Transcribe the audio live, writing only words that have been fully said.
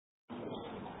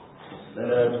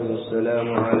الصلاة والسلام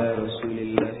على رسول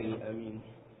الله الأمين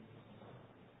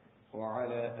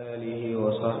وعلى آله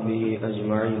وصحبه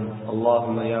أجمعين.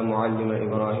 اللهم يا معلم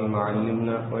إبراهيم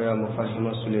علمنا، ويا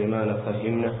مفهم سليمان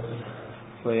فهمنا،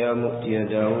 ويا مؤتي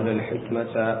داود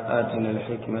الحكمة آتنا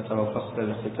الحكمة وفصل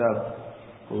الختاب.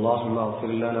 اللهم اغفر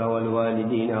لنا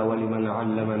ولوالدينا ولمن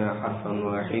علمنا حرفا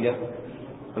واحدا.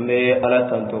 ambe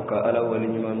ala tantoka ala wali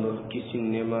nyimando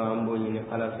kisin nema amboni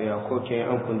ala fe akoke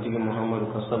an kuntigi muhammadu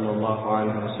sallallahu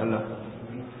alaihi wasallam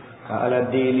ka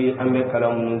ala deli ambe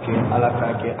kalam nunke ala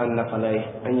kake anna falai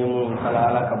anyimu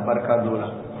kala ala ka barka dola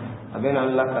abena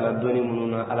alla kala doni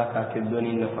mununa ala kake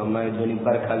doni na famai doni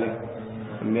barkale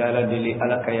ambe ala deli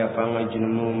ala ka ya fanga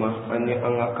jinuma anni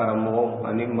anga karamo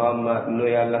ani mama no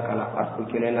ya alla kala arku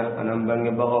kinena anan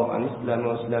bange bago an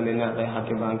islamu islamina kai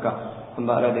hakibanka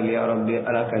mbala dali ya rabbi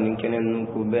ala kanin kenen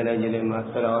nunku bela jele ma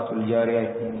salawatul jariyah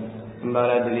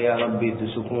mbala dali ya rabbi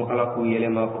tusukun ala ku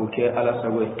yele ma ku ke ala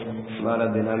sagwe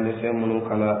mbala dali ambe fe munun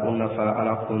kala unnafa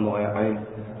ala ku no ya ayin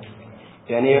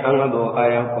yani an do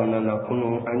aya konna na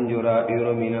kunu anjura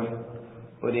irumina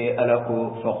wadi ala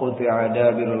ku faquti'a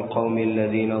dabirul qaumil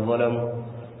ladina zalamu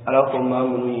ala ku ma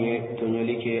munun ye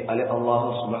tonyolike ala allah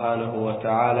subhanahu wa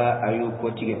ta'ala ayu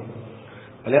ko tige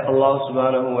ale Allah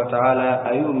subhanahu wa ta'ala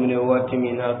ayu min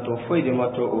watimina to foyde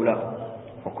mato ula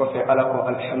ko fe ala ko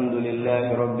alhamdulillahi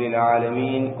rabbil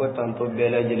alamin ko tanto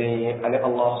bela jeleni ale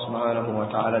Allah subhanahu wa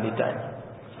ta'ala di tay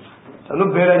tanu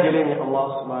bela jeleni Allah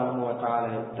subhanahu wa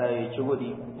ta'ala tay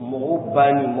chugodi mo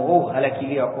bani mo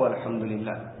halakili ko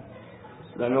alhamdulillah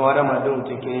lami wada madum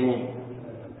tekeni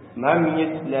ma min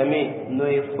islami no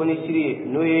e fonisiri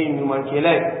no e nyuman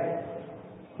kelay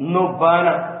no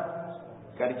bana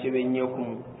karce be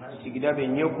nyekum sigida be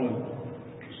nyekum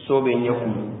so be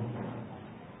nyekum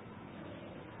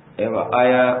ewa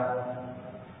aya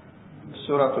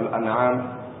suratul an'am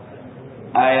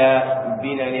aya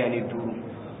binani ani duru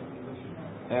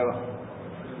ewa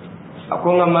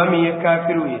akonga mami ye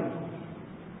kafiru ye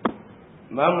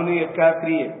mamunu ye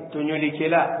kafiri ye tonyoli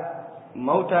kela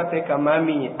mauta fe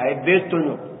kamami ay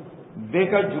bestonyo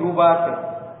beka juruba fe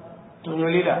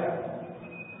tonyoli la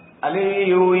ale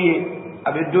yoye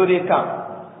abe dode kan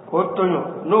ko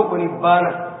tonyo no ko ni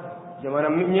bana jamana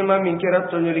nyema min kera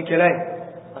tonyo likelay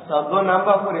asado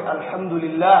namba ko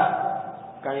alhamdulillah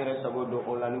kan yere sabodo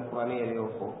on lani qur'ani yele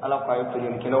ko ala fa yo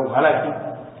tonyo likelaw halaki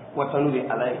watanu de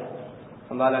alay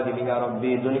amala de ya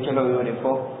rabbi doni kelaw yo de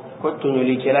fo ko tonyo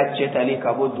likela chetali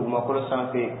kabo duma ko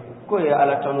sanfe ko ya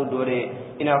ala tanu dore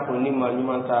ina ko ni ma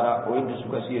nyuma tara o yiddu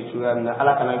suka siye suya na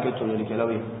ala kana ke tonyo likelaw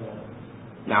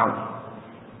na'am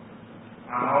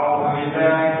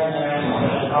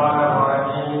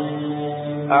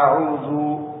أعوذ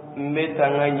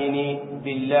متنجني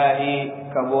بالله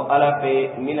كبو ألفي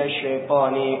من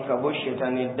الشيطان كبو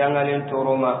الشيطان الدنغل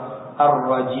ترما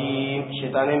الرجيم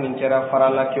شيطان من كرا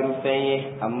فرلا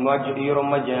كرفين أما جئير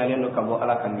مجالين كبو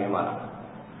ألفا بمانا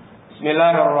بسم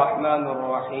الله الرحمن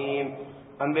الرحيم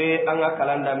أمبي أنا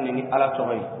كلام دمني على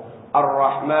تغي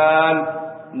الرحمن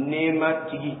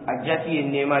نيمتي أجاتي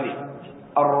نيمتي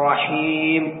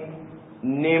الرحيم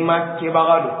نعمة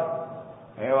كبغادو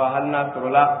ايوا هل نصر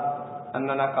لا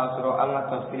اننا كاسرو الله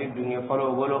تفسير الدنيا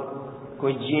فلو بولو كو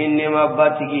جين نعمة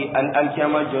باتيغي ان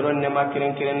الكيما جورون نعمة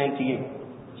كرين كرين تيغي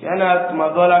انا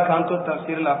مدولا كانتو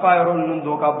تفسير لا فايرون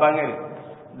نندو كبانغري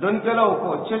دون كلاو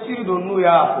كو تشيري دون نو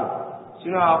يافو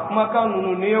سينا اكما كان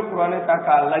نو ني قران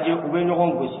كاكا لاجي اوبي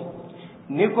نيغون غوسي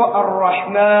نيكو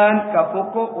الرحمن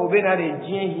كفوكو اوبينا دي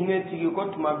جين هينتيغي كو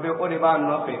تما بي او دي با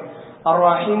نوفي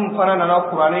الرحيم فنانا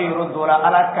القرآن يرد ولا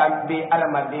على كامبي على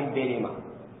مدين بيرما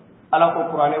على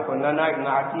القرآن كنا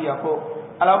نعتي يكو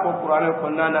على القرآن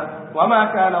كنا وما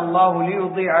كان الله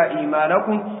ليضيع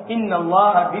إيمانكم إن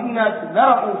الله بالناس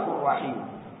لرؤوف رحيم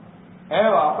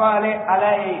أيوة قال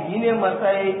على هنا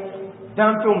مساي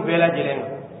دانتم بلا جلنا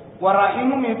والرحيم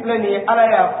مثلني على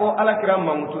يكو على كرام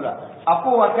ممتلا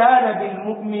أكو وكان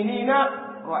بالمؤمنين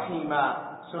رحيما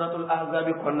سورة الأحزاب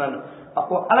كنا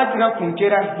ako ala kira kun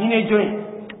kira hine joy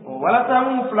wala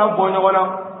tamu fla bonya wana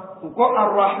ko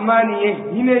arrahman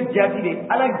ye hine jati de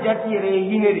ala jati re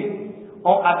hine de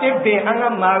o ate be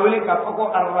anga mawele ka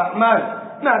ko arrahman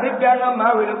na de be anga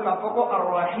mawele ka ko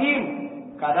arrahim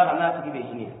kada kana tigi be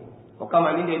hine o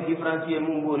kama ni de difference ye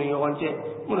mun boni yonche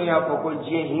mun ya ko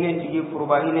je hine tigi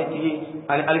furba hine tigi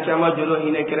al kama jolo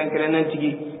hine kiran kiran nan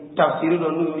tigi tafsir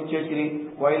do nu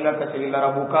chesiri wa illa kasri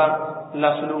larabuka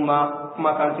lasluma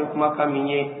كما كانت كما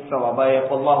كمية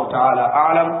ثوابايا والله تعالى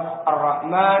أعلم.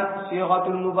 الرحمن صيغة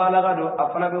المبالغة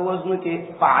أفنى بوزن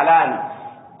فعلان.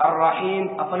 الرحيم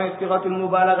أفنى صيغة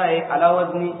المبالغة على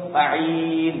وزن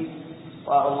فعيل.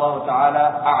 والله تعالى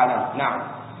أعلم. نعم.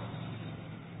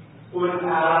 قل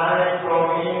أرأيتم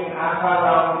إن أخذ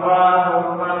الله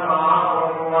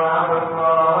سمعكم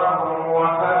وأبصاركم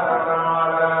وختم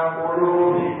على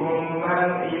قلوبكم من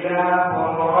إله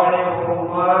غير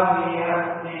الله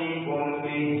يأتيكم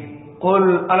به. قل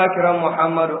ألا كرام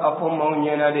محمد أفهم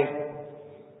مونينا له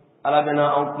ألا بنا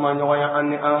أنكم نغيا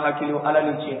أني أنهكلوا ألا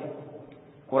نتشي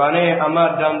قرآنه أما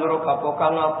داندرو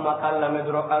كفوكانا كما كان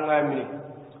لمدرو أنغامي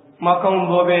ما كان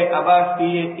بوبي أباس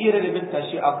كيه إيرد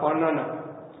بالتشي أقولنا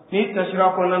ni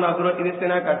tashira ko nana duro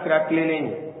irisena ka kira klene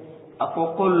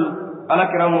ako qul ala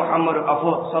kira muhammad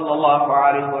afo sallallahu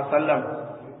alaihi wasallam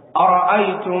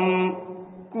ara'aytum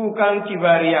ku kan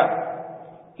kibariya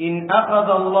in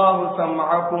akhadha allah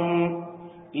sam'akum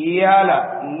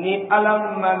iyala ni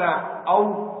alammana aw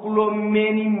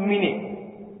kulomeni mine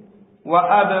wa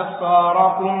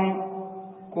absarakum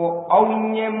ko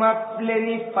awnye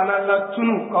mapleni fanala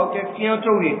tunu ko ke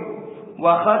fiantowe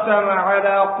وختم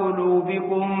على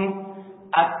قلوبكم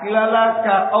أكلالك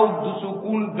أو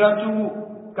دسكون داتو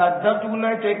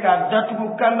كداتونا كداتو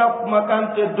كنف مكان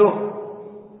تدو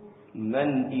من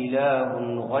إله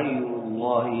غير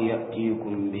الله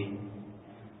يأتيكم به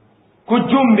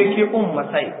كجوم بكي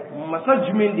مساي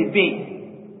مساجمين دي بي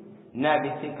نابي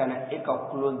سيكنا إكا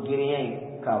كلو جريان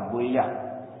كابويا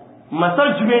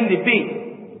مساجمين دي بي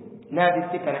نابي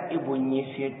سيكنا إبو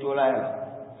نيفي تولا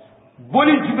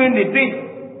boli juben de be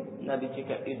na bi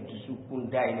tika edusu kun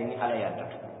dai ni ala ya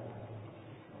datu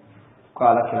ko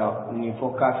ala kira ni fo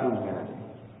kafir ngana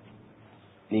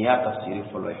ni ya tafsiri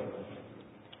folloy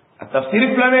a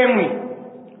tafsiri plane mu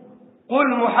qul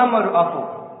muhammad afu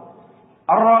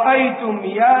ara'aytum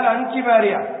ya lan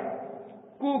kibariya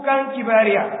ku kan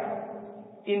kibariya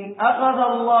in akhadha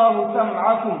allah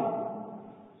sam'akum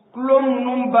kulum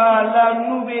numba la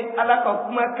nube ala ka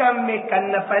kuma kamme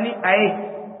kannafani ay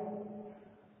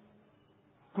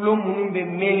kulo munum be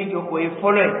meli ko e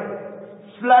folo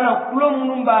flana kulo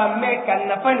munum ba me kan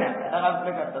nafanya daga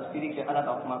ka tafsiri ke ala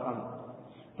ka kuma kan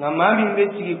na mami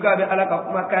be tigi ka be ala ka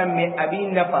kuma kan me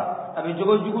abi nafa abi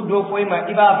jogo jugu do foy ma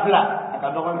iba fla aka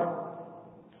dogo me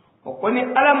ko koni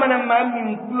ala mana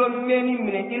mami kulo meni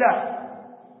mine ila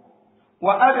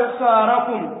wa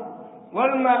absarakum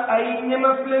wal ma ay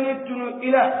nyama flani tunu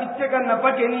ila iteka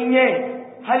nafake ni nye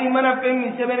hali mana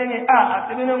pemi sebene ne a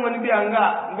sebene ngoni bi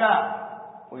nga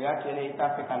وياتي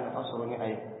تافك ان تصرني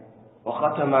اي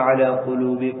وختم على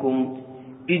قلوبكم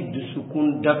اد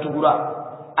سكون دتغرا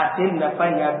اتن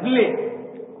فنيا بله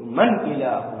من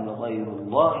اله غير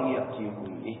الله ياتيكم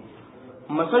به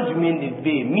مسجمين دي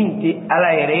بي منتي على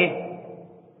يري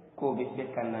ko be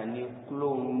sekana ni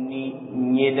kloni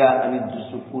nyeda ani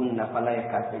dusukun na fala ya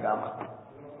kasegama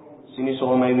sini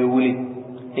so may be wuli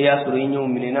e ya suru nyum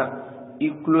milena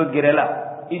iklo gerela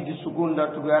idi sugunda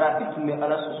tugara itme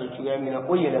ala soso tuga mina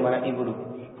o yele mana ibulu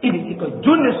idi sika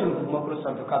jonne su makro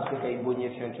santo kapse kay bonye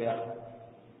fento ya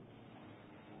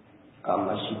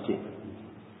kama shite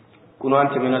kuno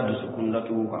ante mena dusukunda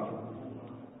tuga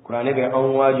kurane be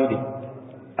on wajude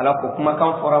ala ko kuma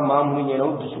kan fora mamu nyena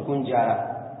o dusukun jara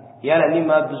yala ni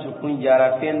ma dusukun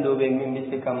jara fendo be min be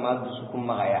sika ma dusukun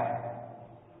magaya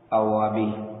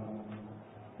awabi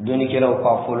doni kela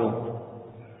ko folo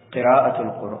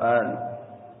qira'atul qur'an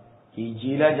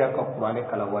hijila jaka qur'ani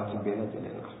kala wati bela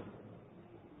jelena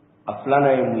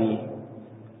aflana yumi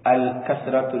al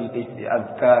kasratul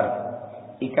azkar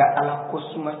ika ala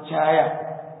kusma chaya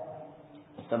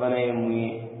sabana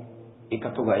yumi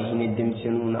ika toga hine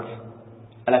demsenuna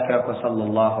ala karako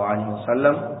sallallahu alaihi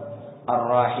wasallam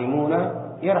arrahimuna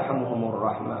yarhamuhumur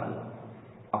rahman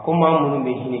akuma mun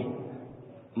be hine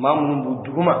mamun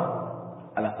buduma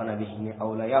ala fana be hine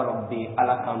awla ya rabbi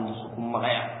ala kam sukum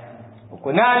magaya ko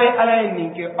naale ala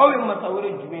ninke aw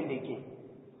masawre jumende ke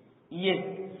yes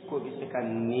ko bi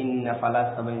sekan nin na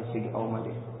fala saban sigi aw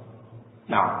made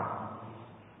na'am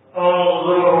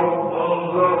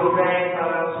انظر كيف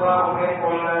نصرف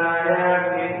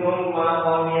الآيات ثم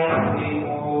هم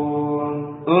يهدون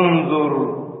انظر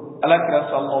لك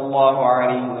صلى الله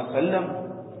عليه وسلم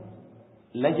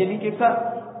لجل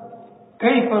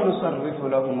كيف نصرف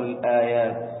لهم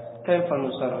الآيات كيف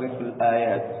نصرف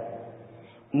الآيات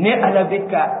ne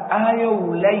alabika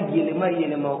ayo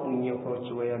yelema unye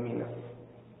korchi wa yamina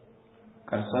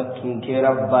karsa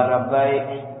tunkera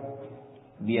barabai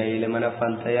biya yelema na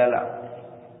fantayala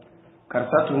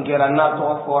karsa tunkera na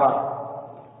to fora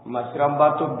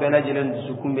masiramba to bela jelen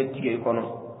dusukumbe tige kono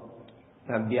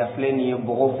na biya fleni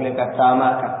bogo fle ka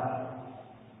tamaka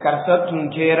karsa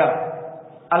tunkera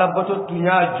ala bato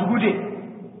tunya jugude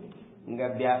nga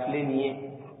biya fleni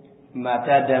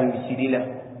mata dam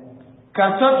bisidila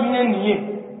karsa tunya niye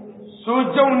so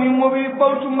jawni mobi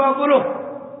bawtu ma bolo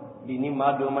bini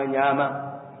ma do ma nyama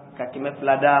كتمة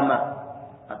فلاداما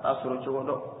أتصر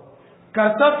شغله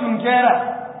كتاتون جرا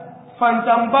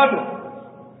فانتامبادو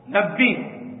نبي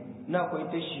ناكو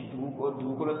يتشي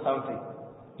دوغو سامفي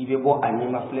يبقى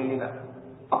أنيما فلينا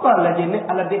أقول الله جل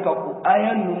على ذلك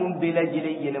آية نمون بلا جل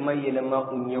يلما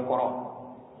أنيكرا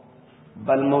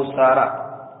بل موسارا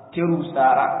ترو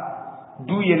سارا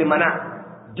دو يلمنا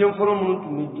جنفرو منو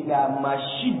تمدلا ما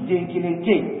شدين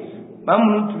كننتي ما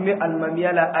منو تمي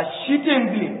المميالا أشدين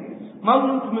بلي ما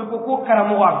منو تمي كوكو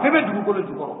كراموا بيبي دوغو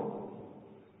دوغو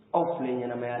أو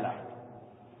فلينا ميالا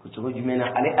كتبو جمينا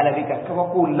على ذلك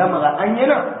كفاكو لما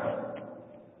أنينا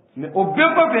مي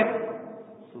أوبيبا بي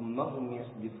ثم هم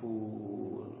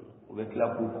يصدفون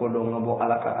وبكلاكو كولو نبو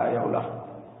على كآية الله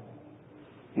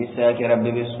نساك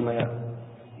ربي بسمايا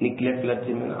نكلف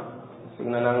لتمنا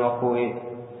سيغنا نغاكوي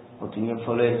وتنين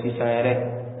فلوي سيسانيري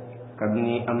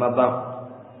كابني أمابا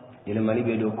يلمالي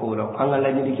بيدو كورو كان الله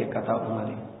جديك كتاو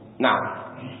مالي نعم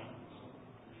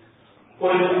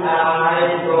قل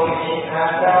أرأيتم إن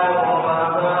أتاكم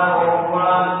عذاب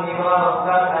الله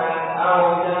بغتة أو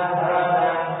جهرة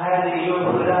هل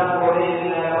يهلك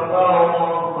إلا القوم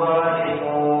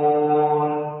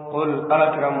الظالمون قل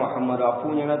ألكرم محمد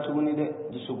أفوني نتوني دي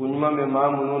جسوكني ما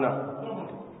بمامنونا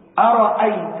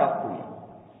أرأيتكم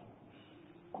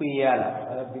كيالا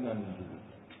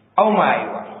أو ما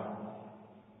أيوة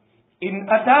إن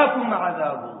أتاكم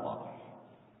عذاب الله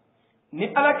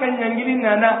نألك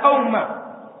ينجلنا أنا أو ما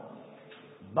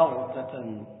بغتة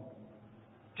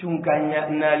شنكا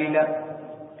ناللا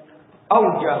أو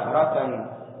جهرة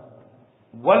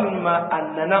والما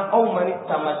أننا أو من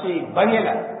التمسي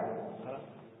بنيلا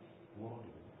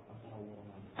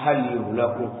هل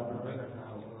يهلكوا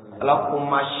لكم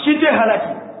ما شد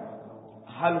هلكي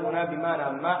هل هنا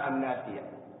بمعنى ما النافية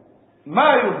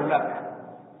ما يهلك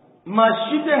ما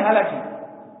شد هلكي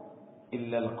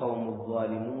إلا القوم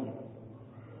الظالمون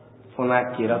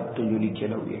فناكرت تنيلي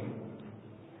كلوية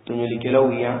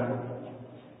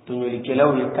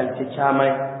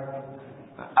كالتشامي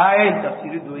آية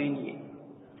تفسير دويني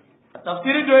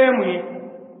تفسير دويني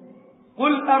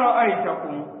قل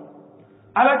أرأيتكم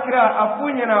على كرا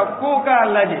أفونينا كوكا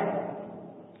اللجي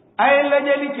أي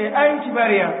اللجي لك أي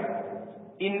كباريا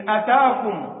إن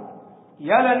أتاكم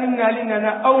يلا لنا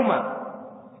أوما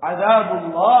عذاب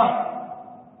الله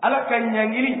على كان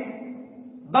ينجري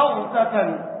بغتة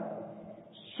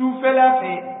سفلا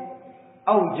في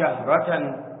أو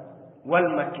جهرة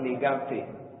والمكلغان في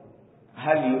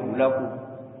هل يهلك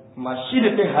ما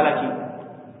شدت هلكي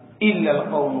إلا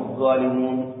القوم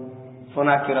الظالمون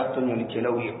فناكرة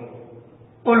لكلوية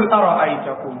قل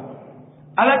أرأيتكم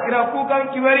ألا كراكوكا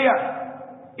كبريا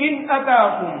إن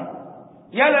أتاكم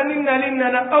يلا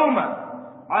لنا أوما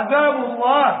عذاب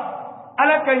الله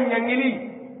ألا كان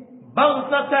ينجلي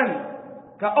بغتة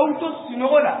كأوتو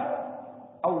السنغولة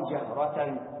أو جهرة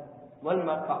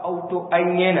والما كأوتو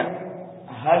أنينا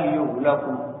هل يهلك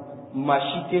ما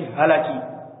شئت هلكي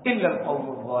إلا القوم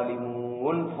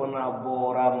الظالمون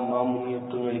فنابورا مامون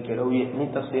يتوني لكروي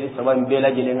من تفسير سبان بلا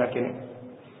جلنا كنه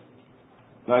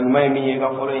ما يمين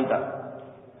يغفر انت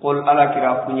قل ألا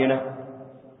كرافنينا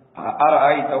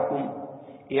أرأيتكم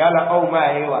يالا أو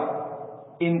ما هو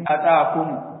إن أتاكم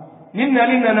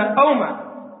لنا أو ما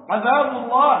عذاب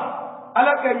الله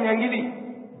ألا كان ينجلي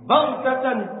بغتة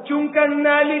چونكا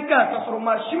نالكا تصر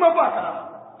ما شما باكرا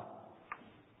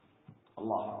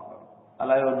الله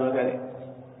ألا يردو ذلك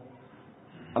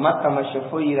أما كما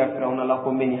شفوي ركراون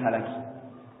لكم بني هلكي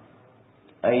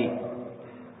أي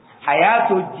حياة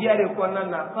الجيارة كنا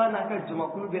نفانا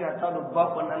كجمعكولو بنا تادو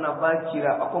باقونا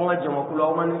نباكيرا أقوما جمعكولو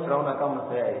أوما نفراون كما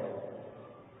سيئي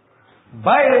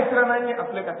باي رسراناني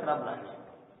أفلك سرابلاني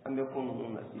أن يكون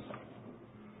هنا نسيسا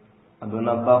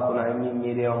أدونا باقونا أمي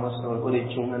ميري ومسنون أولي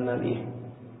چونغنا ليه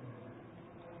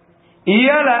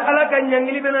إيالا ألا كان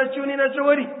ينجلي بنا چوني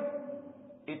نشوري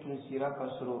إتن سيرا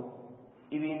كسرو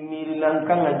إبي ميري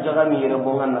لانكان جغامي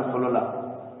ربوغا نفلولا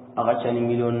أغاچاني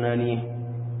مليون نانيه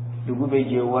dugu be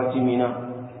je wati mina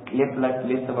lepla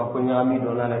lesta ba ko nyami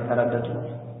do na la taradatu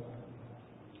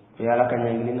ya la kan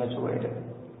yangi na so wayde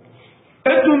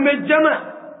etu me jama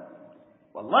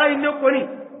wallahi ne ko ni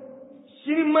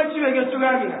siri machi be ge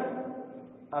tugagina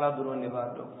ala duro ne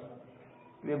ba do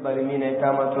be bari mina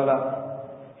kama tola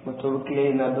moto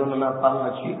kile na do na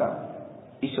panga chika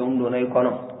iso ndo na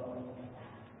ikono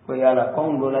ko ya la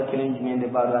kon do la kile njimende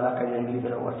ba do ala kan yangi be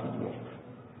wati jime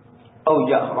au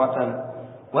jahratan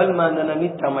والما ننمي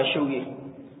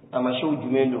تمشو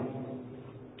جميلو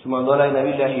ثم ضل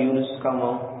نبي الله يونس كما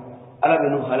على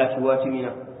بنو هلاك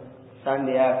واتمنا سان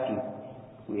يافي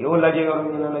ويولا جيرو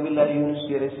من نبي الله يونس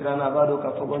يرسلنا بعدو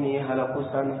كفغني هلاكو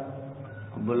سان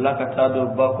بلك تادو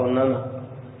باكوننا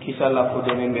kisalla ko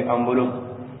demen be ambolo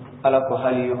ala ko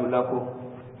hali yuhlaku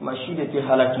mashidati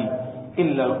halaki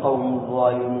illa alqawmu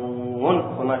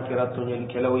zalimun kuna kiratu nyel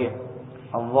kelawye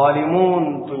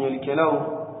الظالمون تنيل كلاو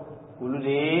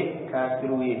ولدي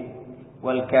كافروي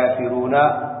والكافرون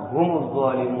هم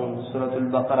الظالمون سورة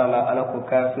البقرة لا ألك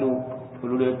كافرو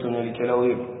ولدي تنيل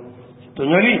كلاوي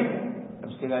تنيلي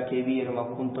أبسلا كبير ما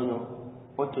كنت تنيل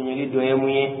وتنيلي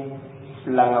دويمي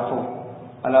فلانغفو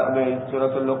على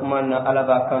سورة اللقمان على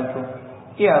باكانتو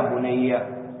يا بني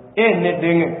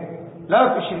ندين لا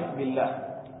تشرك بالله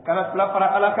كانت لا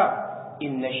فرق لك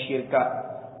إن الشرك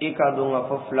إكادون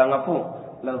ففلانغفو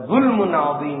la zulmun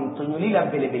azim tonyoli la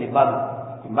bele bele babu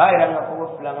mbaira nga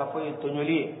ko fulanga fo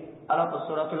tonyoli ala ko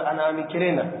suratul an'am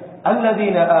kirena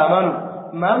alladhina amanu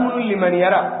ma'mun liman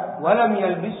yara wa lam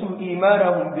yalbisu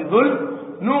imanahum bi dhulm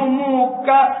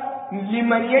numuka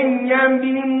liman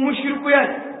yanyambi mushriku yan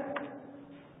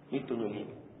itonyoli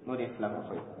no de fulanga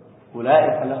fo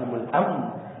ulaika lahumul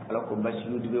amn ala ko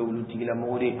basiyu dibe wulu tigila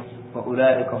mawde wa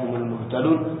ulaika humul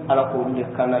muhtadun ala ko de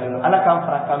kanale ala kan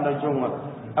fara kanda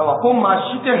jonga awa ko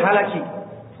ma shite halaki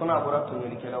sona bora to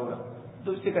nyeli kelawla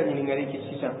do se ka nyini ngari ki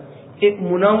sisa e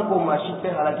munan ko ma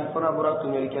shite halaki sona bora to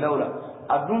nyeli kelawla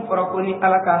adun fara ko ni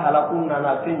alaka halaku na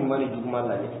na te nyumani juguma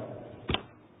la ni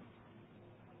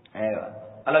aywa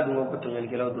ala dun ko to nyeli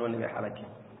kelawla do ni halaki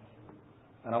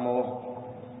ramo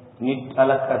ni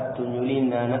alaka to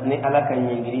nyeli na ni alaka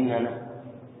nyengiri na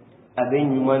abe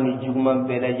nyumani juguma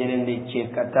bela jelende che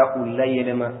kata ulla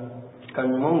yelema kan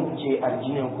nyumon che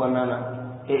arjine ko nana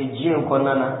ejien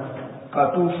konana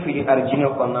ka tu fili arjine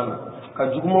konana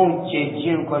ka jugumon che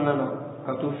jien konana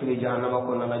ka tu fili jahannama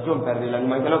konana jom perdila ni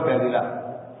magalo perdila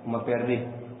ma perdi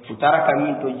utara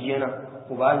kami to jiena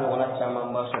uba nyona chama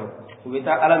mbaso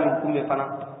ubita ala min kumbe fana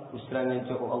usrani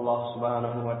to Allah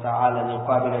subhanahu wa ta'ala ni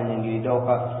qabila nyingi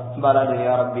dawka balade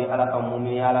ya rabbi ala kam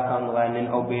mu'min ala kam ghanin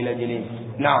aw bila jilin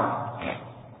na'am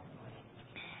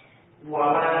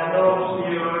وما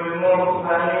نرسل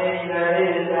المرسلين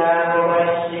إلا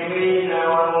مبشرين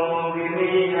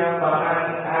ومنذرين فمن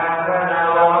آمن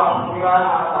وأصلح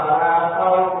فلا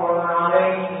خوف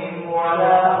عليهم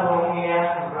ولا هم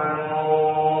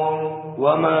يحزنون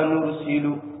وما نرسل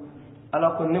على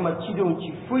كل ما تشدون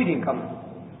تفيد كما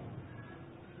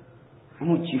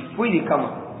متفيد كما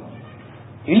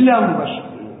إلا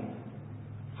مبشرين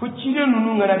فتشدون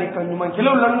نونغنا لكنما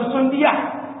كلو لا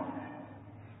نسنديا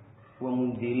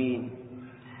ومنذرين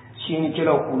شين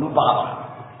كلا قلوب بعض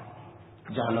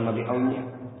جهنم بأوني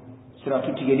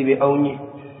سراتو تيجي بأوني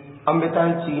أم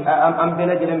بتانتي أم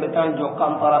بنا جلنا بتان جو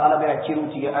كام ترى على بنا كيرو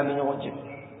تيجي أمين وجه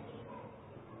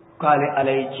قال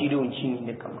على كيرو شين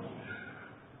نكمل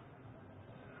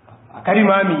أكرم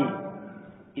مامي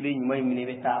إبي يومي من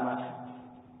بتاعنا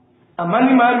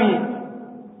أماني مامي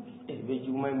إبي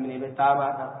يومي من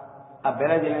بتاعنا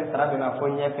أبنا جلنا سرا بنا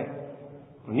فوني أكل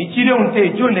ni cide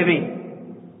unte jonde be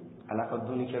ala ka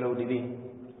duni kelaw de be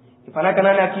ifana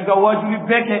kana na kiga wajuli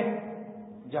beke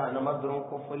jahannama dron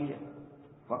ko foliya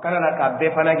wa kana na ka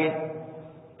be fanage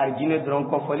arjine dron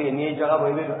ko foliya ni jaga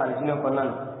boy be arjine ko nan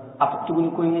aftu ni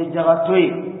ko ni jaga toy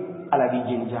ala bi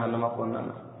jin jahannama ko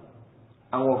nan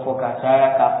an wo foka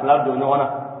saya ka fla do no wana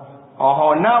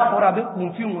oho na fora be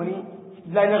kun fi woni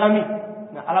la nyami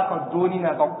na ala ka doni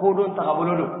na ka kodon ta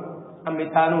kabolodo ambe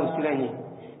tanu silani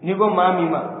ni ko mami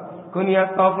ma ko ni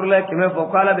astaghfirullah keme fo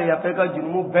kala be ya feka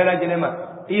junumu bela jelema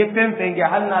iye pempenge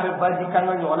halna be baji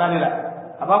kanga nyona lela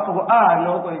aba ko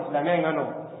no ko islamia ngano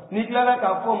ni kala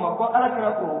ka fo ma ko ala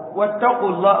kira ko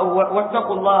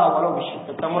wattaqullaha walau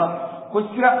bishit tamra ko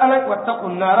sira ala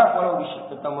wattaqun nara walau bishit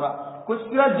tamra ko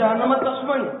sira jahannama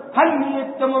tasmani hal ni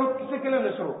tamru kisekele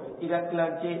nasro ida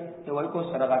klante e wal ko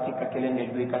sadaqati ka kelen ne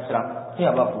be kasra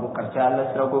ya ba ko karta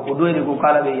Allah sira ko do ko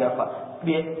kala be ya fa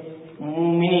be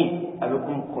mumini abe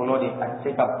kum kono de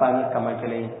atse ka pani kama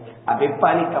kele abe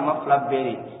pani kama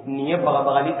flabere niye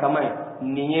bagabagali kama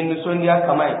niye nusondia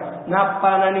kama na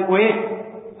pana ni oye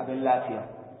abe lafiya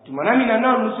tumana mina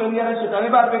na nusondia na shotane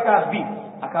ba be ka bi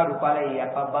akaru pala ya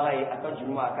pa bagai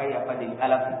akajuma akai apa de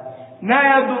alafi na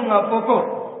ya dunga foko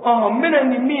mena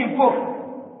ni mi fo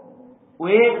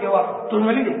oye ewa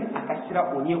tonoli de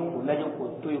akasira onye ko laje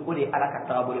ko toy ko de alaka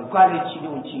tabole kwale chidi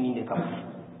on chini de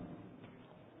kama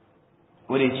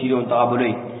wole ciiɗon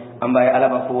taxaɓoloy an mbawi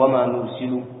alaba fo wama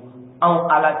nursilu an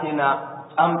alatena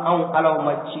an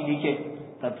alawma ciili ke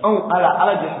tat an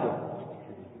ala jes ɗo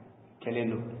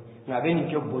kelendo ga ɓe nin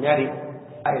ke boñari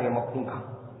ayrema kunka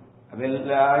aɓe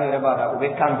reɓaɗa oɓe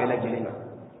kamɓe la jelenga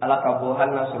ala ka bo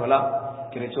halna sorola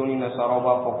chrétien ni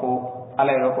nasaroba fo ko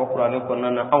ala yero ko qur'ane ko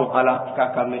nanna an ala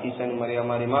ka kamme isani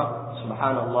mariama rima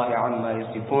subhanallahi amma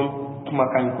yasifun kuma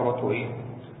kan korotoye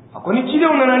akoni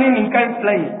cidew nanani nin kan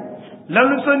flay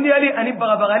lalu sondi ali ani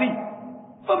bagabagali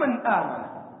faman amana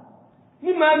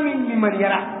ni ma min liman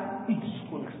yara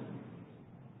idskuna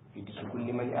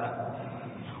liman yara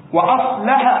wa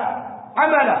aslaha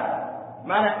amala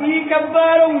mana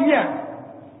ikabbarunya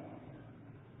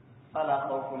fala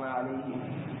khawfun alayhim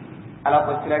ala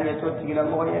ko siranya to tigila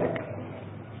mo yere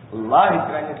wallahi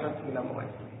siranya to tigila mo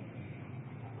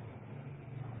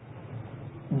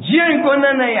jiyan ko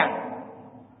nanaya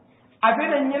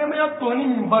abena nyere ma to ni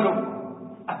mbalo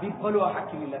abi balo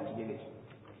hakimi la tigele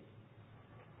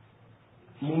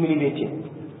mumini beti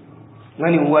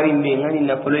ngani wari mbe ngani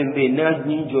na polo mbe na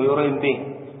ni joyoro mbe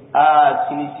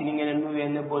sini ngene no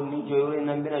yene bon ni joyoro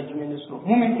na mbena jumene so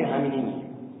mumini te hamini ni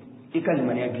ikali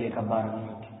mani agile kabara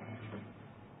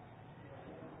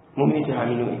mumini te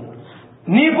hamini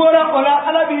ni bora ola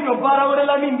ala bi do bara wala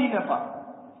la min dina fa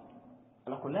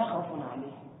ala ko la khawfun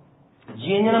alayhi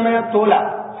jinya na ma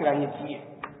tola siranye tiye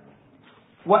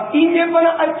wa inye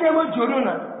bana alkema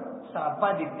jorona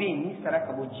saba de beni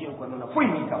saraka bo jiya ko nona foi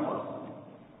mi kamolo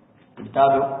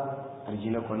kitabo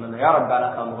arjina ko nona ya rabbi ala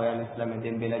kam go ya islam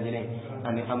den bela jene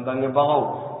ani hambange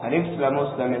bagaw ani islam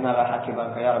na la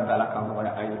hakiba ya rabbi ala kam go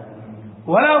ya ani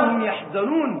wala hum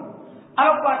yahzanun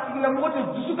alqa tigla mo to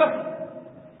dusuka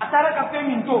atara ka fe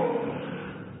min to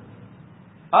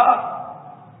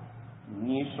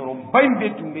ni so baymbe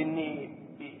tumbe ni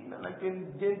na ken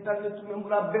den tan tumbe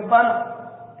mula be bana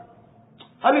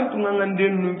halin tunanga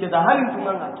ndenu keda halin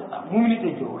tunanga keda mumini te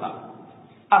jola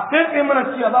apete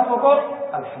mana ci aba foko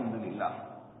alhamdulillah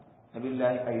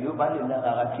nabillahi ayyuba lillahi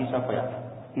aga kisa faya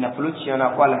na fuluci yana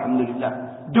ko alhamdulillah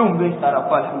don be sara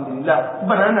ko alhamdulillah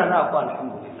banana na ko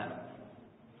alhamdulillah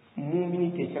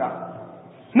mumini te kira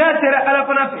na tere ala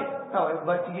fana fe taw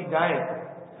ba tigi daye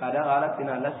kada ala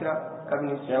tina lasra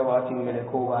kabni sewati mele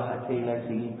ko wa hatena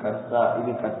sigi karsa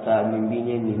ibi katta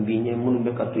nimbinye mun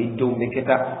be kato iddo be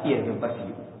keta ye be basi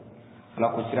ala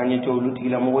ko siranye to luti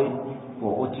la moy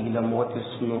wo oti la mote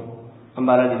suno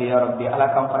ambala di ya rabbi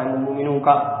ala kam fara mu'minun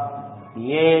ka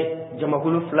ye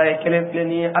jamakulu fly kelen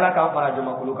pleni ala kam fara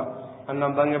jamakulu ka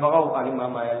annam bange bagaw ali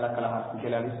mama yalla kala har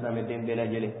kala islam den bela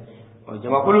jele o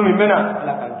jamakulu min mena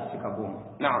ala kan kisika bum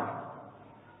na'am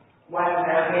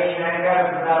والذين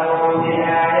كذبوا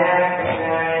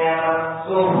بآياتنا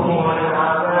يمسهم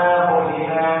العذاب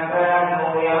بما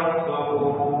كانوا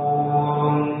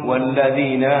يفسقون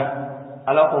والذين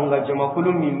ألقوا جمع كل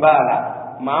من بالا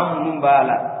معهم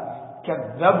بالا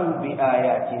كذبوا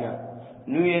بآياتنا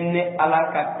نوين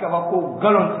ألقى كبكو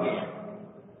غلون تجيا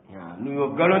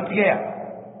نوين غلون تجيا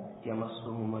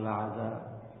يمسهم العذاب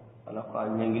ألقى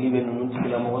نجلي بنون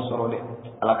تجيا مغسروا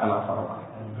ألقى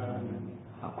نافروا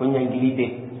ko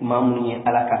nyangilide mamuni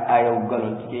alaka aya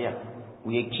galon tigeya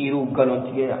uye kiru galon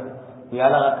tigeya uye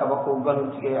alaka kabako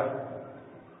galon tigeya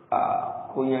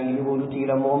ko nyangili bolu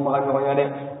tigila mo ma nyo nyade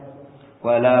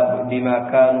wala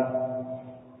bima kanu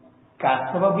ka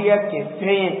sababu yake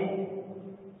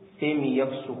semi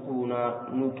yafsukuna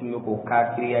nutume ko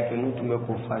kafiri yake nutume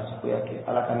ko fasiko yake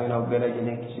alaka nena ubera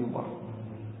jene kisiba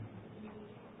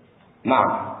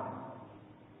naam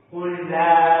قل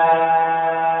لا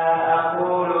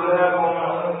أقول لكم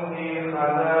عندي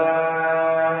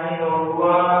خزائن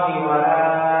الله ولا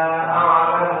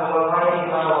أعلم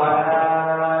الغيب ولا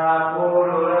أقول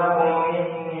لكم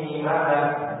إني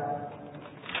ملك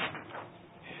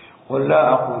قل لا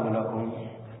أقول لكم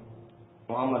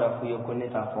محمد أفو يكون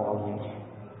نتافعون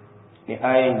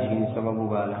لآية جين سبب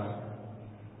بالا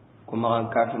كما كان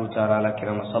كافر تارى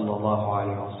لكرم صلى الله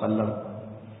عليه وسلم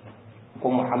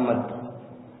كم محمد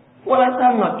wala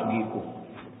sama tugiko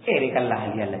ere kala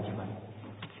hali alla jiban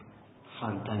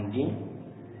fantandi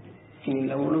fini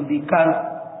la wolo di kala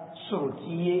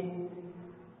sortiye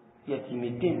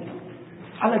yatimeten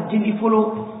ala jindi folo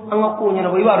anga ko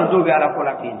nyana boy waro dobe ala ko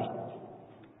la kendi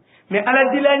me ala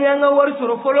dilani anga war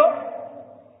soro folo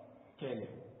tele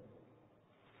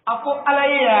afo ala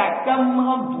ya kam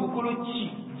ma du ko lo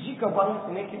ci jika ban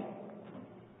seneke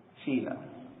fila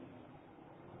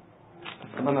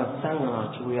kama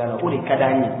sanga chuya ule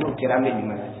kadani no kirame ni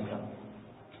manasika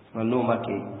no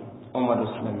make Omar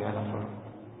Islami ala fa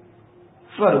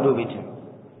suara do beti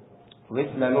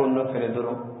Islami no fere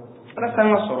doro ala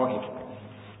sanga soro hito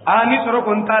ani soro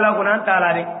kon tala ko nan tala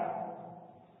de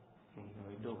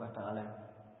do ka tala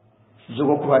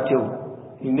jogo kuateu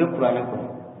ni me kurane ko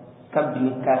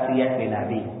kabini kasi ya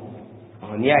felabi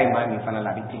ni ay mami fana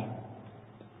labiti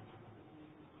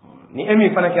ni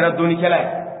emi fana kera doni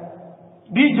kala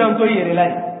bi janto yere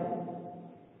lay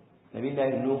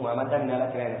nabillahi nuh ma matan na la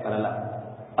kira falala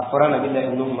afara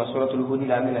nabillahi nuh ma suratul hud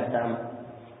la min atam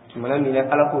tumana mi ne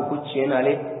ala ko tiena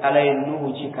le ala ye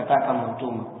nuhu ci kata kam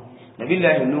mantuma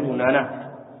nabillahi nuhu nana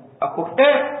ako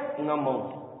ngamo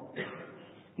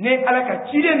ne ala ka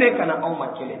cide ne kana aw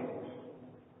makele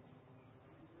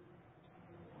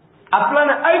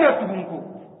aplana aina tubunko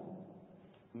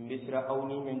mbisira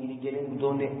awni ngiri gelen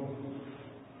donde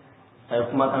ay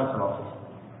kuma kan sababu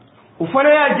ufana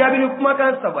ya jabini kuma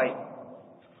kan sabai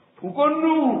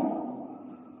ukonu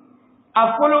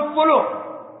afolo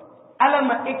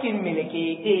alama eke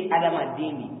meleke alama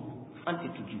dini anti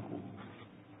tujiko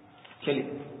kele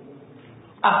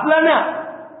aplana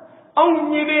on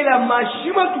nyebela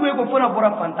mashima tuwe ko fona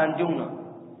bora fantanjuna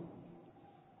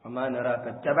ama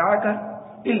naraka tabaka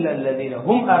illa alladhina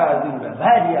hum arazuna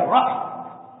badiya ra'i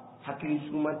hakili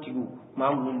suma tigu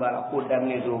mamum bala ko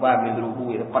damne do ba me do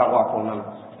buwe parawa ko nan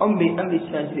ambe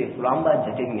chance fulo amba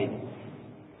jatenni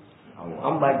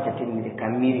amba jatenni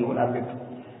kamiri wala be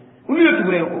uliyo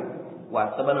tugure ko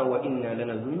wa sabana wa inna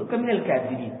lanazunnuka min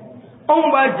al-kadhibin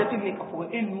amba jatenni ka fo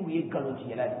enu ye galoti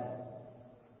yeladi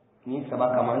ni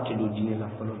sabaka man ce do dine la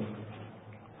folo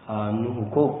nu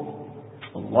ko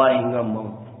wallahi ngamma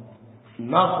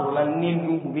nasu lan ni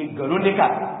nu be galonde ka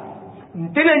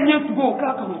ntena nyetu go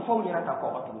ka ka fo ni rata ko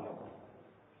watu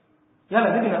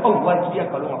yala dina au wajibi ya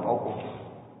kalonga fa ko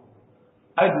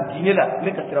ay du dine la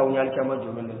le ka tiraw nyal kama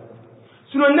jomende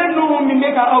suno nenu mi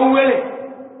meka awwele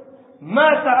ma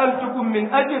sa'altukum min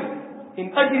ajr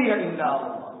in ajriya illa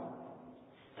Allah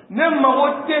nemma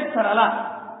wotte sarala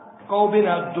ko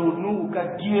bena do nu ka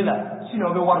dine la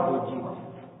sino be wardo jima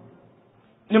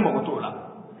nemma ko tola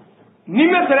ni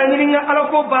me sara ni nga ala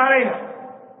ko barayna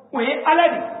o ye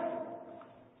aladi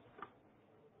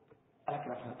ala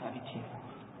kala fa tabiti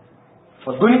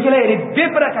fa doni kala ere be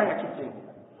baraka nga kisse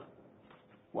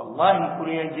wallahi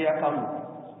kuri yanje ya kamu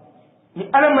ni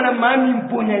ala mana mami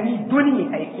bonya ni doni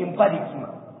ay kembadi kima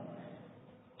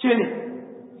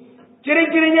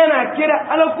chere nyana kera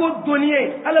ala ko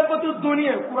doniye ala foto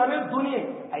doniye kurane doniye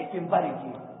ay kembadi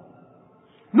kima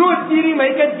no diri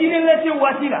mai ka dine la ce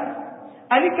wasila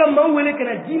ani kam mawele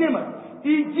kana dine ma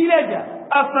i jilaja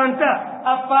afanta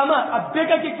afama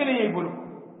abeka ke kele yebulu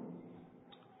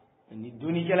ni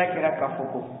doni kala kera ka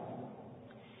foko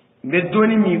mbe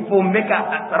doni mi fo mbeka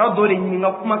asara dole ni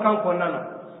nga kuma kan konnana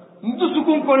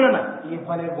ntusukun konnana ye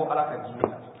fale bo ala ka dine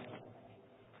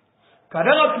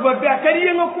kadanga tubabe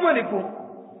akari nga kuma ne ko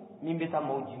nimbe ta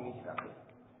mawji mi sira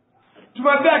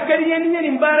tubabe akari ni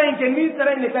mbara nke ni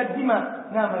sara ne ka dima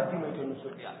na ma dima to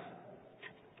nusudia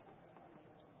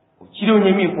o chiro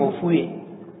nyemi ko fuye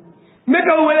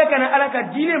meka wele kana ala ka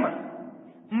dine ma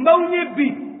mbawne bi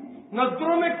na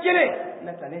drome kele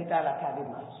na talenta ala ka de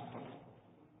ma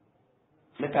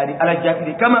meka di ala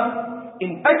jakri kama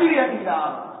in ajriya illa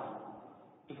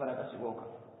ifara ka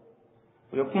sigoka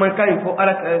yo kuma kai ko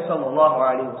ala ka sallallahu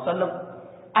alaihi wasallam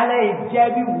ala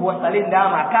jabi wasalin da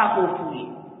ma ka ko fuye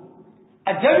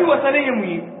ajabi wasalin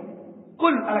yemi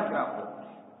qul ala ka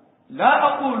la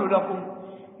aqulu lakum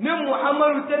min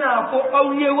muhammad tana ko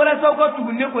awye wala sauka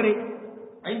tugunne kore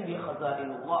indi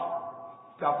khaza'in allah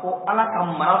ka ko ala ka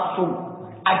marasu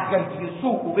agarji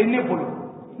so ko benne bolo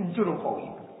njuro fawi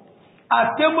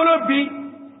atembolo bi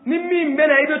mimi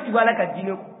mbena ibe tugala ka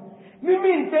dine ko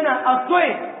mimi tana atoy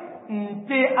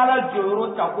nte ala joro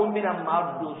ta ko mina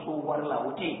ma do so warla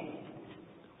wote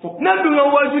nan dunga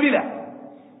wajulila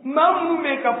mamu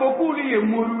me ka fokuli ye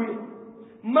moruwe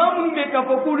mamu me ka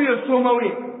fokuli ye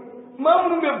somawre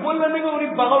mamu me bolla ne ngori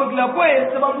bagaw gila ko e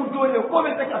sababu dole ko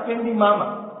be ta fendi mama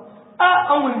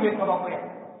awul me ka bakoya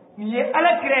ni ye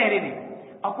ala kreere ni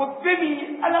ako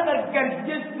femi ala ga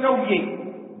garje strawye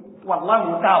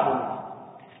wallahi taabo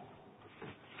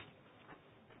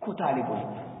ko talibo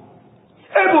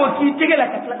ebo ki tegela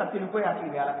katla ka tele ko ya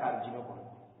kiri ala ka jino ko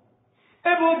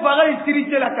ebo bagay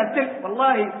sirite la katel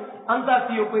wallahi anta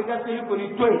fiyo ko ka tele ko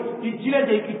ni toy di jila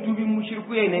de ki tubi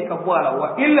mushriku ye ne ka boala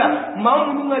wa illa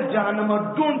mamu nga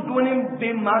jahannama don donen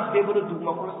be mas be bodo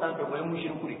dugma ko san be ko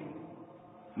mushriku ri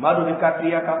madu be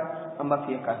kafiya ka amba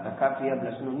fiya ka ta kafiya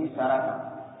blasno ni sarata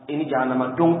eni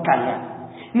jahannama don kanya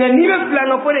na ni be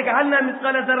plano ko ne ka hanna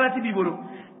misqala zarrati bi bodo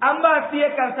amba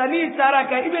fiya ka tani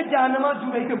saraka ibe jahannama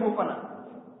dube ke Fofana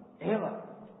ewa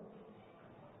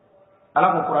ala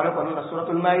ko qur'an ko na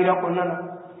suratul maida ko nana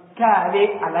kale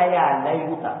alaya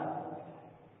layuta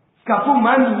kafu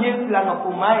man yesla ko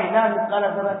mai na misqala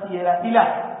zarrati ila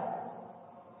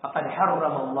faqad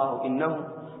harrama Allah innahu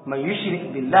man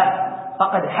yushrik billah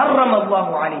faqad harrama Allah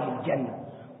alayhi aljanna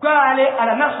kale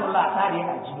ala nasr la tari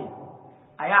ajib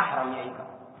aya haram yaika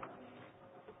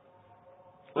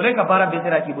ole ka bara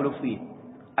betera ki bolo fuye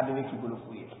abe ki bolo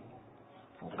fuye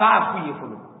ka fuye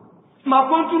folo ma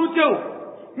konturu tew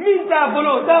min ta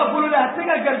bolo da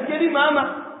sega gargedi mama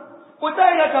o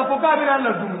ta ina ka foka bi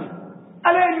na dumuni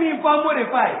ale min fa mo de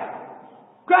fai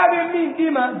ka be min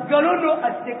dima galono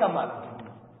atte kamal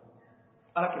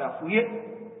alakira fuye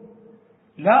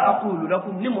la aqulu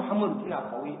lakum li muhammad ila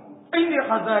qawi inni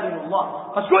khaza'in allah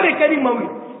qasore kalimawi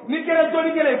ni kera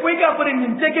doni kele ko ga fare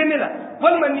min tekene la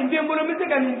wal man ni mbolo mi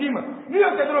tega ni ndima ni yo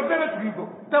ka dro bebe tugo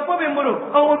ta po be mbolo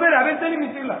o bera be tani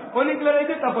mi sila o ni kala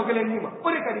ite ta po kele nima ko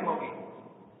de kalimawi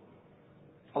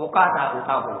o kata o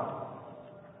tabo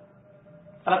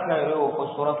alakna yo ko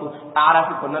suratu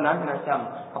a'raf kunna nahna sam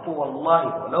aqu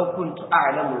wallahi law kuntu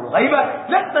a'lamu al-ghaiba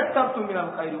lastaktartu min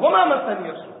al-khair wama massani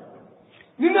yasu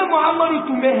nina muhammadu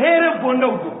tumehere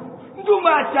bondawdo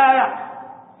nduma chaya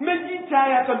meji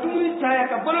chaya ka dumuni chaya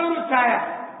ka baloro chaya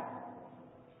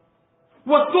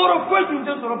watoro ko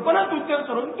tunte soro bana tunte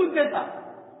soro tunte ta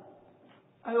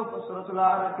ayo ko suratu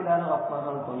al-a'raf ila al-ghafar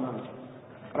kunna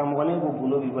ramgone go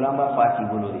buno bi bulamba fati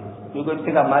bolori ni go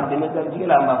tega madde me garji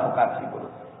lamba fokati bolo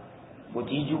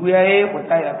boti juguya e ko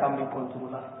tayra kambe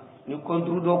kontrola ni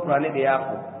kontrol do prane de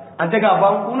yako antega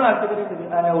bankuna tegere de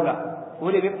ayawla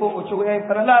o de be ko o chogo ay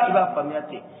farala iba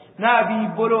famiyate na bi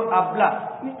bolo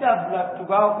abla ni tabla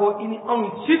tuga ko ini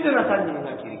on chitra tan ni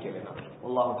na kiri kele na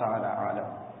wallahu ta'ala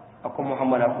a'lam akum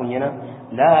muhammad akunyana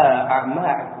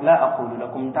la aqulu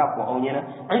lakum taqwa awnyana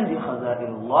indi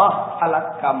khaza'irullah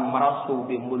ala kam marasu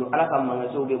be mbulu ala kam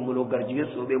mangaso be mbulu garjibe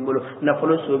so be mbulu na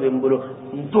folo so be mbulu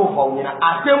nto fa awnyana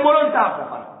ate mbulu ta ko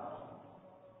fa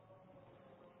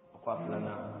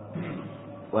qaflana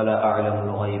wala a'lamu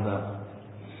al-ghaiba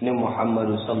ni muhammad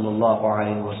sallallahu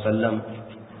alaihi wasallam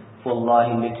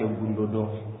wallahi leke bundodo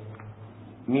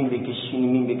min be ke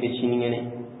shini ngene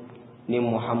ni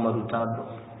muhammad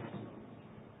tado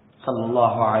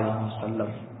sallallahu alaihi wasallam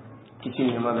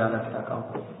kitini magana ta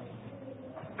kanko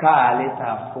kale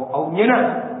ta fo aw nyina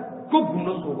ko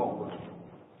bundo so ko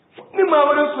ni ma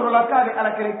wala soro la kale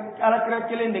ala kere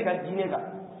kele de ka dine ka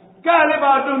kale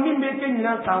ba do min be ke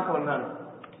nyina sanko nan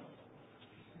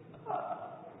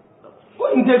ko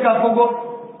inde ka fogo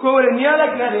ko wala ni ala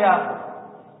kere ya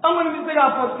amon mi se ga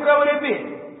fo kira wala be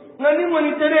ngani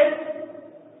moni tere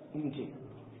nje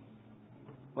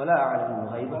wala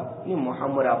a'lamu al-ghaiba ni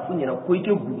muhammad afunyira ko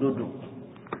ite gudodo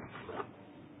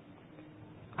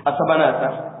asabanata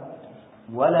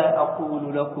wala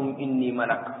aqulu lakum inni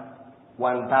malak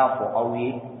wan tafo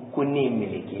awi kunni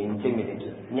meleke nte meleke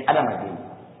ni adama de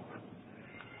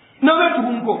no be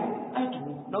tubunko ay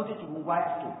tubu no te tubu wa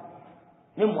to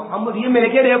ni muhammad ye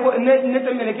meleke de ko ne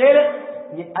te meleke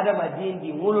ni adama de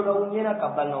ndi ngolo na unyena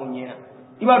ka banga unyena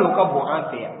ibaro ka bo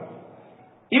anfeya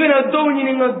ibena do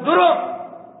nyini ngodoro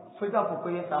fota ko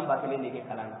ye samba kele ndeke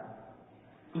kalanga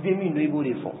ibe mi ndo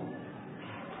ibore fo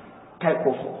kai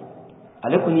ko fo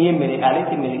ale ko ni yemere ale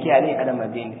ti meleki ale adama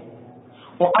dende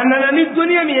o anana ni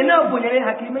dunia mi na bonyere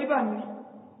hakili mai bani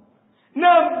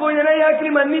na bonyere hakili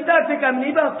man ni ta te kam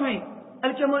ni ba tui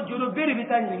al chamo juro bere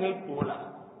bitani ngai kola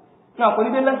na ko ni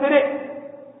bella sere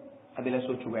abela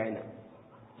so chugaina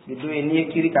se do ni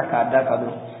kiri ka kada ka do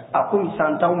akumi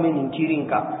santa o men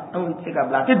kirinka an te ka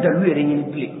bla te dalu ere ni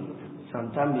play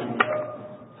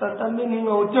santambe ni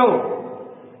ojo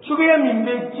subiya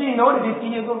mimbe chi na wodi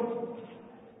tiye go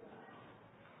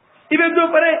ibe do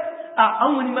pare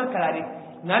amuni makalare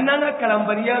nanana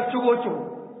kalambariya chugo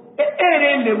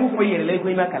ere lebu fo yere le ko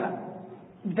makala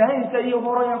dai sai yo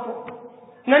horo ya fo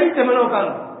nani temelo kan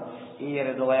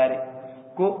yere do yare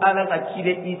ko ala ka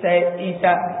chide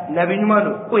isa nabi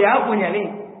numano ko ya bunya ne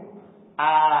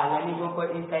nani ko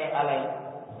isa alai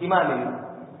imame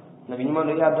nabi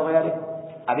numano ya do yare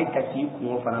avec kasi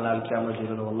ko fana la alkiyama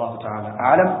jalla wallahu ta'ala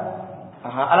a'lam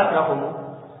ala trahumu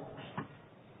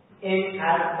in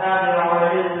attabi'u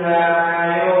illa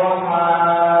yuha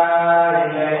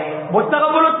ilayhi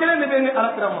mustaqbalu kelen be ni ala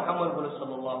tra muhammad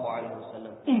sallallahu alaihi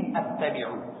wasallam in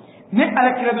attabi'u ni ala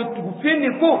kira tu fenne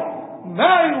ko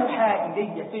ma yuha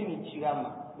ilayya fini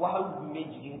chirama wa hawu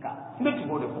mejinka ne tu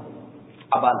bode ko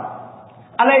abala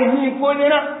ala ni ko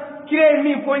nyana kire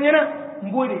mi ko nyana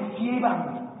mbode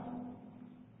fieba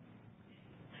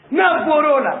na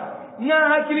borola na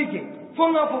hakilike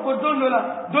fonga foko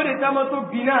dondola dole tamato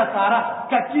bina sara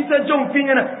kakisa jon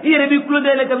finyana ire bi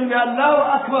klode le kabi Allahu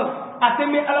akbar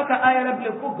ateme alaka aya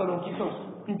rabble ko galon kiso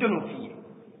ntono fiye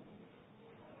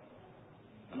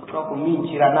ko min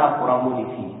cira na kuramuni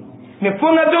fiye me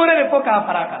fonga dole le foka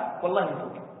faraka wallahi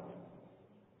foka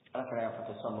akara ya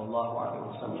fata sallallahu alaihi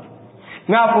wasallam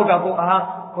na foka ko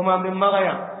kuma min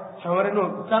magaya shawara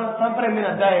no san pare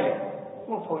mina daile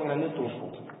ko fo ina ne to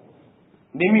fo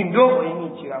de min do ko yini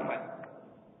cirama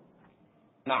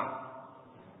na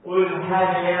قل هل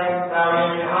يستوي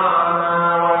الأعمى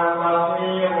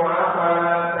والبصير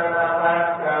أفلا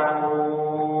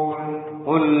تتفكرون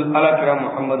قل على كلام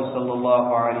محمد صلى الله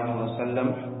عليه وسلم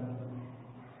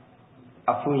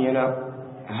أفنينا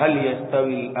هل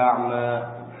يستوي الأعمى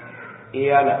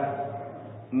إيالا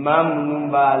ما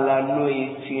منبا لا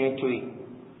نوي فينتوي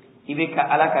إبك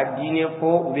على كدينه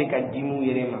فو إبك ديمو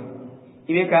يرما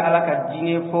إبك على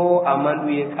كدينه فو أمانو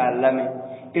يكالامي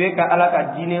إبك على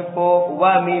كدينه فو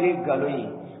واميري غالوي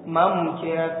ما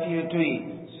منكرا فينتوي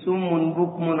سم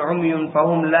بكم عمي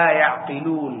فهم لا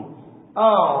يعقلون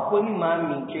koni ma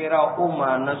min kera o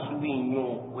ma nasubi nyo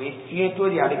we fieto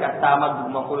ya de katama du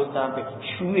makolo tampe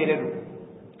shuere do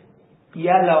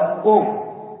yala o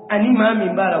ani ma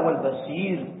min bara wal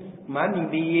basir ma min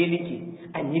be yeliki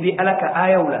anyi be alaka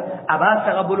ayawla aba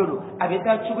saga bolodo abe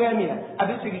ta chuga mina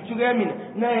abe sigi chuga mina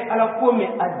na ala ko me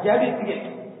ajabe tige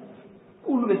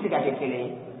ulu be siga ke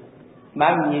kele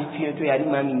ma min fieto ya di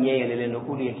ma min yele no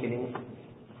ulu ye kele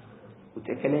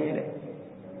ute kele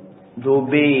do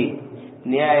be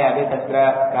ni aya be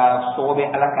tasra ka sobe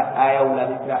alaka aya wala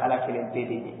be tasra ala kelen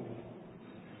tede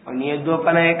oni do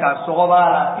kana ka soba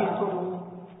ala fitu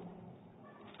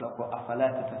to ko afala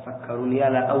tatafakkarun ya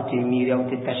la auti miri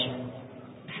auti tashi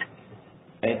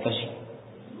ay tashi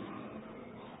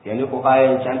yani ko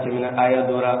aya chante mina aya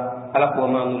dora ala ko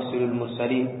ma mursilul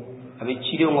mursalin abe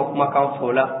chide ngo kuma kan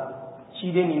fola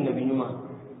chide ni nabi nyuma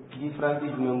difference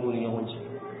du membo ni yonji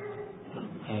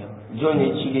jone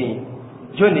chide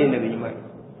jone nabi nyuma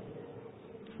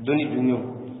doni dunyo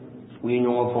wi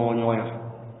nyongo fongo nyoya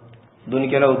doni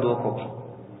kala do ko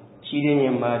chide nye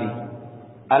mari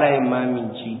ala e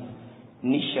maminchi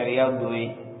ni sharia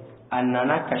doye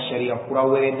anana ka sharia kura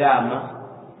were dama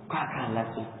ka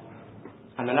lati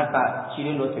anana ka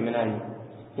chide no temenani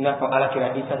ina ko ala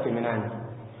kira isa temenani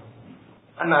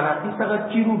anana isa ga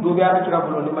chiru do be ala kira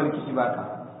bolo ne maliki sibaka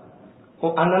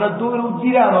ko anana do ru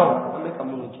dira ma ambe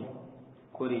kamunuki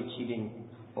ko re chide ni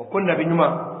o ko nabi nyuma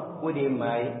wode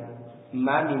mai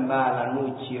mami mbala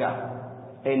no chira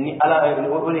ni ala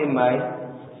wode mai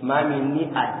mami ni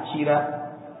achira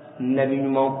nabi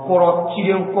nyuma koro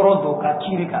chiren koro do ka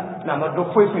chirika na ma do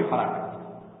foi fara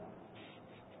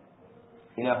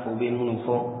ina fo be nunu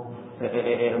fo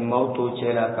mauto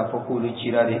chela ka fo ko lu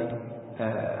chira de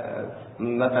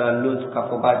matala lut ka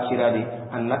fo ba chira de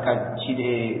annaka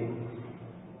chide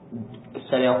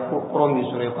saya koro mi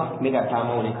sore ka mega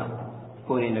tamo ne ka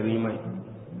ko ne nabi nyuma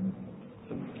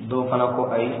do fana ko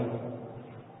ay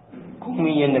ko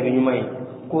mi yen nabi nyumay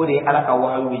ko de ala ka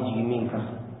wahayu be jigi min kan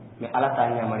me ala ta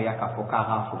nya mariya ka fo ka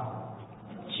hafo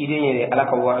ci de ne ala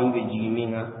ka wahayu be jigi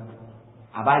min ha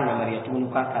abanya mariya tun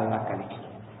ka kala kale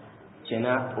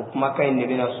cena o kuma kay ne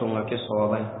bina so ngake so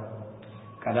bay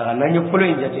kada ga nanyo fulo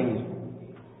injate mi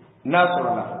na so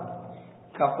la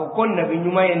ka fo kon nabi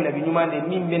nyumay de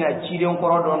min bina ci de ko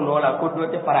rodon no la ko do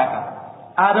te faraka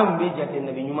adam be jate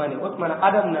nabi nyumane otman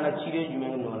adam nana chire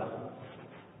jumen nola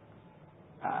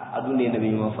adune nabi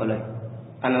nyuma falay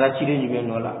anana chire jumen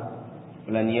nola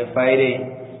wala ni faire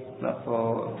na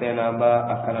fo tena ba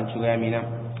akana chuga mina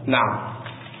na'am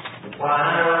wa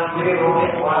anziru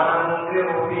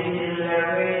bihi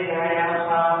alladhina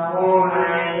yakhafuna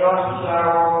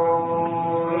yahsharu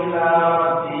ila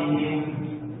rabbihim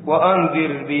wa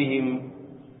anzir bihim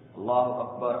Allahu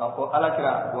akbar ako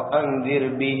alakira wa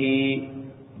anzir bihi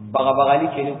bagabagali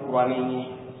keni qur'ani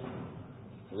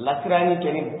lakrani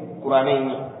keni qur'ani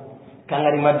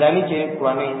kangari madani keni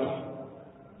qur'ani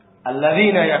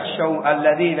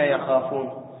alladhina yakhafun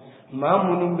ma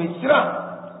munum bisra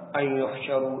an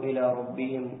yuhsharu ila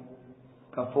rabbihim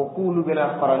kafaqulu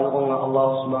bina qaranunga Allah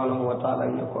subhanahu wa ta'ala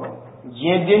yakoro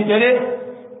jeden tele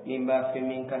mimba fe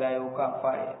min kada yo ka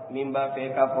fae mimba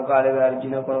fe ka fogale gar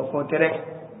jina ko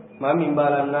tere mami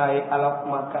mbala nayi ala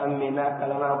kuma kamena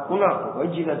kala na kuna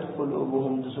wajilat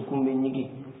qulubuhum dusukum be nyigi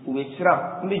ube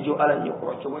sira mbi jo ala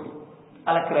nyoko chobodi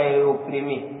ala krayo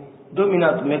premier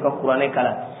dominant meka qur'ane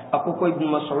kala akoko ibn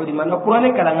mas'ud man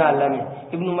qur'ane kala ngalami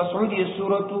ibn mas'ud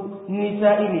suratu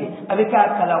nisa'i abeka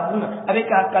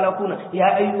kala kuna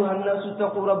ya ayyuhan nasu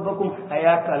taqu rabbakum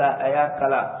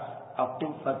ayakala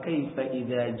aqul fa kayfa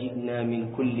idha jidna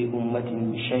min kulli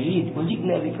ummatin shahid wa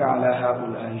jidna bika ala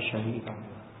haula'i shahida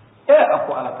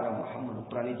aku ala kala Muhammad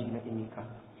Qur'ani jina imika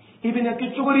ibn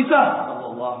akichugurisa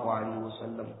sallallahu alaihi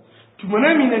wasallam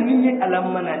tumana mina ninye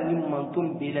alamana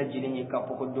nimmantum bela jilenye ka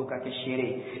poko doka ke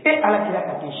shere ala kila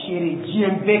ka ke shere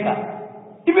jiembeka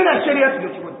ibn sharia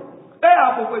tuchuguri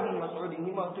apoko ibn Mas'ud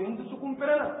ni ma to indu sukum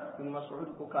perana ibn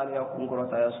Mas'ud ko kale ya kungoro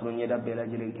ta ya suronye da bela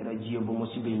jilen kira jiebo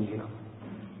musibe nyina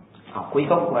akwai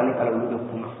ka Qur'ani kala wulu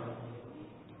kuna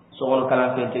so wono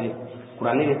kala fentele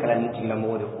qur'ani de kala ni tigla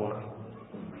mo de ko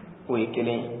o e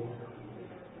kelen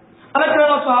ala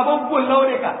kana sahaba ko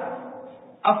lawde ka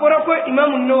afora ko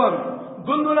imam an-nawawi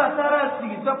gondola sara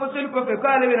sigi sapo sel ko fe ko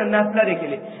ale bena nafla de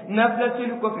kele nafla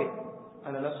sel ko fe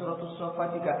ala la suratu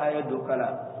safati ka aya do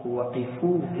kala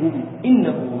waqifuhum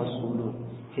innahum mas'ulun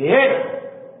he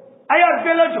aya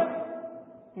belajo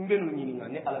ngenu nyini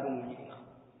ne ala benu nyini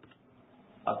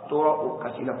atora o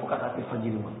kasila pokata fe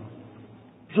fajiri ma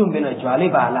jombe na jwale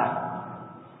bala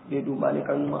be du bale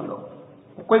kan malo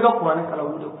ko ga qur'an kala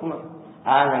wude kuna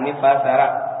ana ne fasara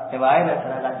e ba ina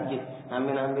sara la tije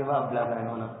amena ambe ba bla ga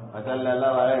nona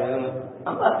sallallahu alaihi wasallam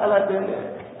amma kala tene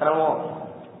ramo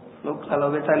no kala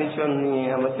be tradition ni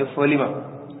amate folima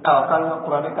aw kan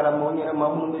qur'an kala mo ni ma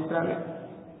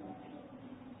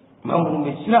mun be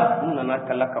islam nuna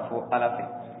kala kafo ala fe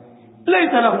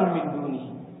laysa lahum min duni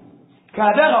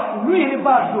kadara ulu ye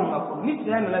ba do ngako ni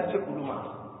tiana la ce uluma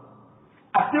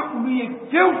ate ulu ye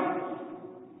tew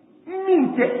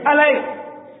min te alay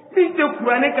min te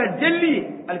qur'an ka jalli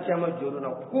al-kiyama jorona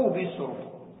ko be soro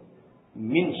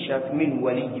min shaf min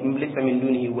wali laysa min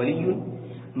dunihi waliyun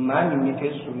ma min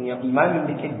ke sunya ma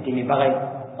min ke demi bagay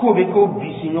ko be ko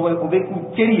bisi nyoy ko be ko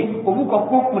teri ko bu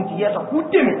ko kuntiya ta ku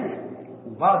temi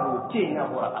babu tena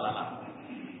wa alala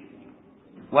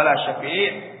wala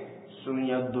shafi'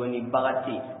 sunya doni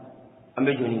bagati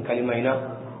ambe joni kalima ina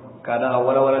kada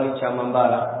wala ni chama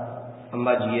mbala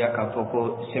amba jiya ka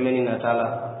poko semeni natala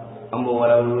ambo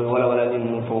wala ni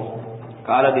munfo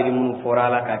kala de mun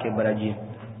forala ka ke baraji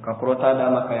ka prota da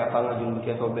maka ya fanga jun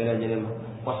ke to bela jelema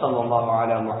wa sallallahu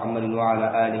ala muhammadin wa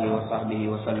ala alihi wa sahbihi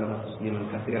wa sallam tasliman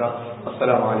kathira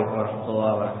assalamu alaikum wa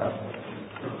rahmatullahi wa barakatuh